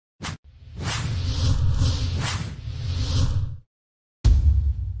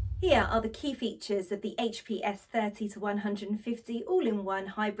Here are the key features of the HPS-30 to 150 all-in-one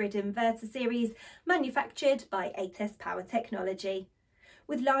hybrid inverter series manufactured by Atess Power technology.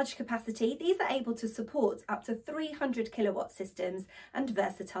 With large capacity, these are able to support up to 300 kilowatt systems and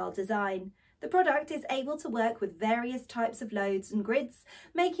versatile design. The product is able to work with various types of loads and grids,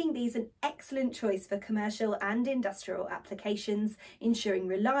 making these an excellent choice for commercial and industrial applications, ensuring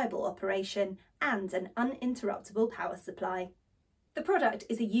reliable operation and an uninterruptible power supply. The product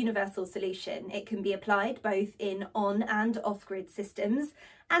is a universal solution. It can be applied both in on and off-grid systems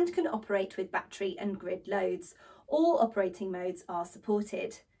and can operate with battery and grid loads. All operating modes are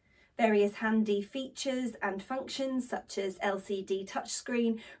supported. Various handy features and functions such as LCD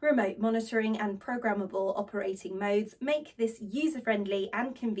touchscreen, remote monitoring and programmable operating modes make this user-friendly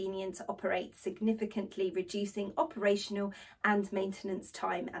and convenient to operate, significantly reducing operational and maintenance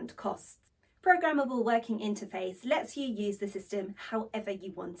time and costs. Programmable working interface lets you use the system however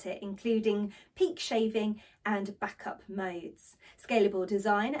you want it, including peak shaving and backup modes. Scalable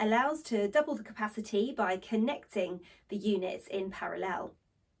Design allows to double the capacity by connecting the units in parallel.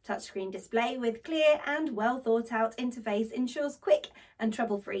 Touchscreen display with clear and well thought out interface ensures quick and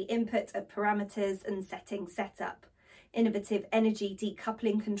trouble-free input of parameters and setting setup. Innovative energy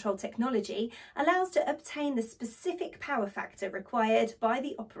decoupling control technology allows to obtain the specific power factor required by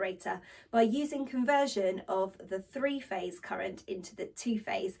the operator by using conversion of the three-phase current into the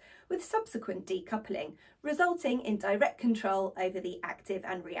two-phase with subsequent decoupling, resulting in direct control over the active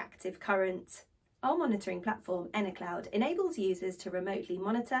and reactive current. Our monitoring platform, 𝐊𝐞𝐲, enables users to remotely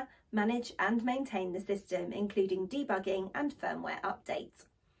monitor, manage and maintain the system, including debugging and firmware updates.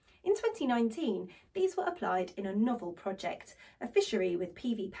 In 2019, these were applied in a novel project, a fishery with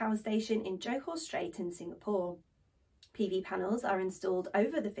PV power station in Johor Strait in Singapore. PV panels are installed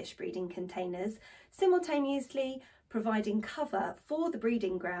over the fish breeding containers, simultaneously providing cover for the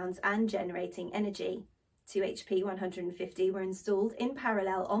breeding grounds and generating energy. 2 HP-150 were installed in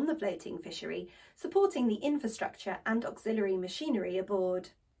parallel on the floating fishery, supporting the infrastructure and auxiliary machinery aboard.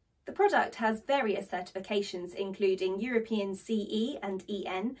 The product has various certifications including European CE and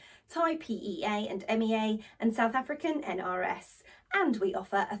EN, Thai PEA and MEA and South African NRS, and we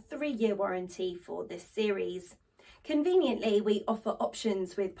offer a 3-year warranty for this series. Conveniently, we offer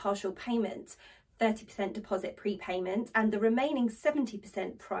options with partial payment, 30% deposit prepayment and the remaining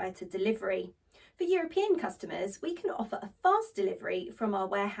 70% prior to delivery. For European customers, we can offer a fast delivery from our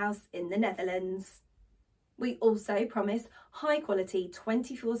warehouse in the Netherlands. We also promise high quality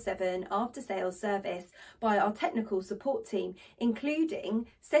 24/7 after sales service by our technical support team, including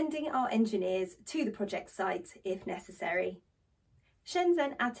sending our engineers to the project site if necessary.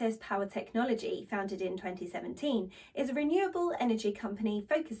 Shenzhen Atess Power Technology, founded in 2017, is a renewable energy company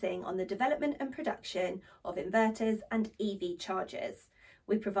focusing on the development and production of inverters and EV chargers.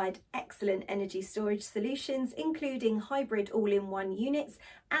 We provide excellent energy storage solutions, including hybrid all-in-one units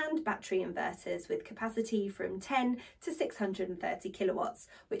and battery inverters with capacity from 10 to 630 kilowatts,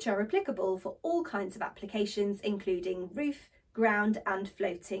 which are applicable for all kinds of applications, including roof, ground and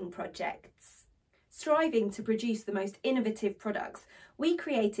floating projects. Striving to produce the most innovative products, we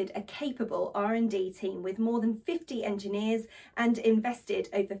created a capable R&D team with more than 50 engineers and invested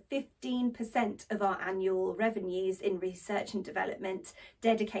over 15% of our annual revenues in research and development,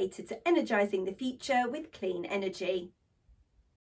 dedicated to energising the future with clean energy.